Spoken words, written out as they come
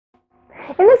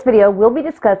In this video, we'll be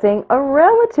discussing a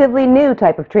relatively new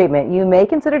type of treatment you may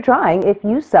consider trying if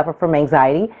you suffer from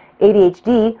anxiety,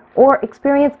 ADHD, or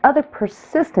experience other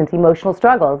persistent emotional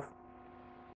struggles.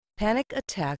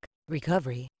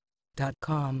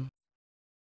 PanicAttackRecovery.com.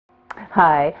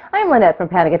 Hi, I'm Lynnette from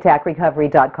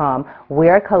PanicAttackRecovery.com.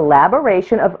 We're a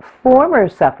collaboration of former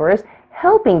sufferers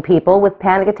helping people with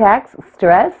panic attacks,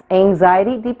 stress,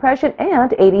 anxiety, depression,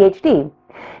 and ADHD.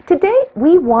 Today,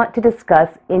 we want to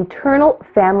discuss internal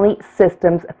family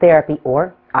systems therapy,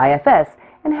 or IFS,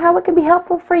 and how it can be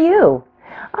helpful for you.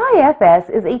 IFS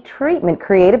is a treatment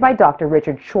created by Dr.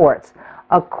 Richard Schwartz.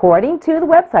 According to the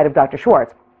website of Dr.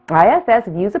 Schwartz, IFS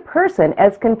views a person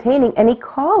as containing an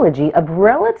ecology of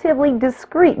relatively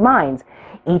discrete minds,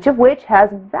 each of which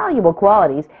has valuable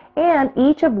qualities, and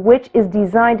each of which is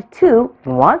designed to,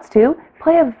 and wants to,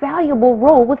 play a valuable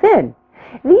role within.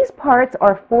 These parts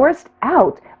are forced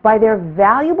out by their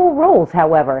valuable roles,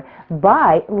 however,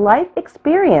 by life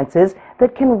experiences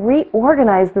that can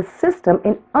reorganize the system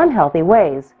in unhealthy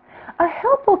ways. A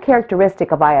helpful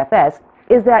characteristic of IFS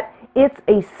is that it's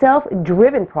a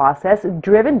self-driven process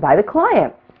driven by the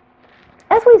client.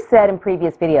 As we've said in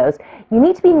previous videos, you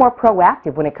need to be more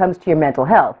proactive when it comes to your mental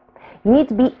health. You need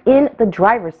to be in the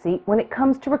driver's seat when it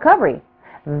comes to recovery.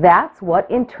 That's what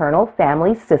internal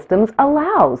family systems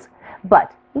allows.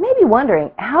 But you may be wondering,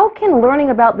 how can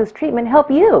learning about this treatment help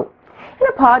you? In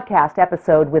a podcast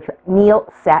episode with Neil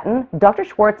Satin, Dr.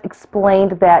 Schwartz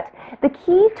explained that the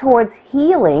key towards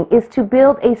healing is to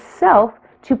build a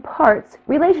self-to-parts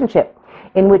relationship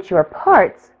in which your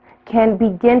parts can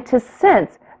begin to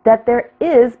sense that there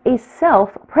is a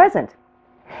self present.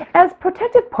 As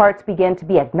protective parts begin to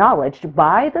be acknowledged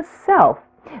by the self,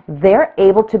 they're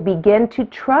able to begin to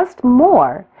trust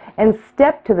more and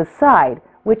step to the side,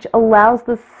 which allows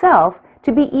the self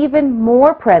to be even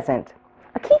more present.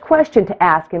 A key question to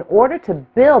ask in order to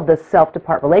build the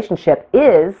self-to-part relationship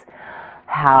is,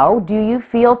 how do you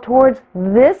feel towards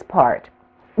this part?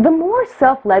 The more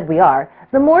self-led we are,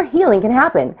 the more healing can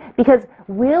happen, because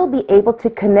we'll be able to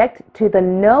connect to the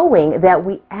knowing that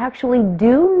we actually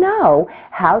do know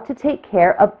how to take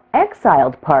care of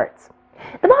exiled parts.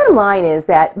 The bottom line is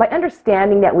that by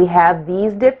understanding that we have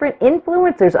these different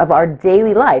influencers of our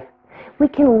daily life, we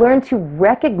can learn to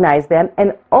recognize them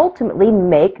and ultimately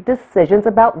make decisions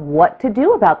about what to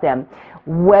do about them,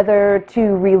 whether to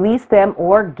release them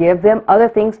or give them other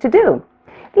things to do.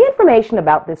 The information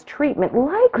about this treatment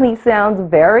likely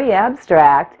sounds very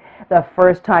abstract the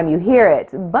first time you hear it,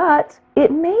 but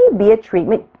it may be a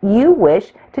treatment you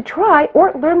wish to try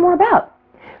or learn more about.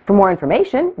 For more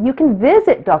information, you can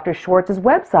visit Dr. Schwartz's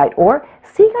website or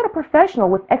seek out a professional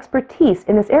with expertise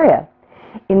in this area.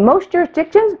 In most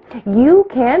jurisdictions, you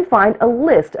can find a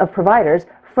list of providers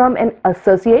from an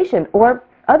association or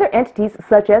other entities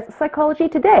such as Psychology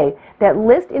Today that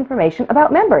list information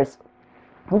about members.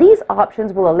 These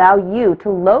options will allow you to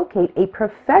locate a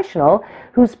professional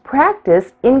whose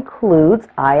practice includes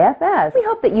IFS. We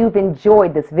hope that you've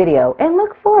enjoyed this video and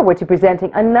look forward to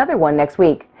presenting another one next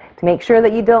week. To make sure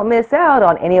that you don't miss out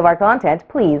on any of our content,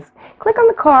 please click on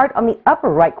the card on the upper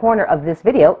right corner of this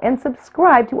video and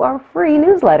subscribe to our free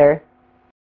newsletter.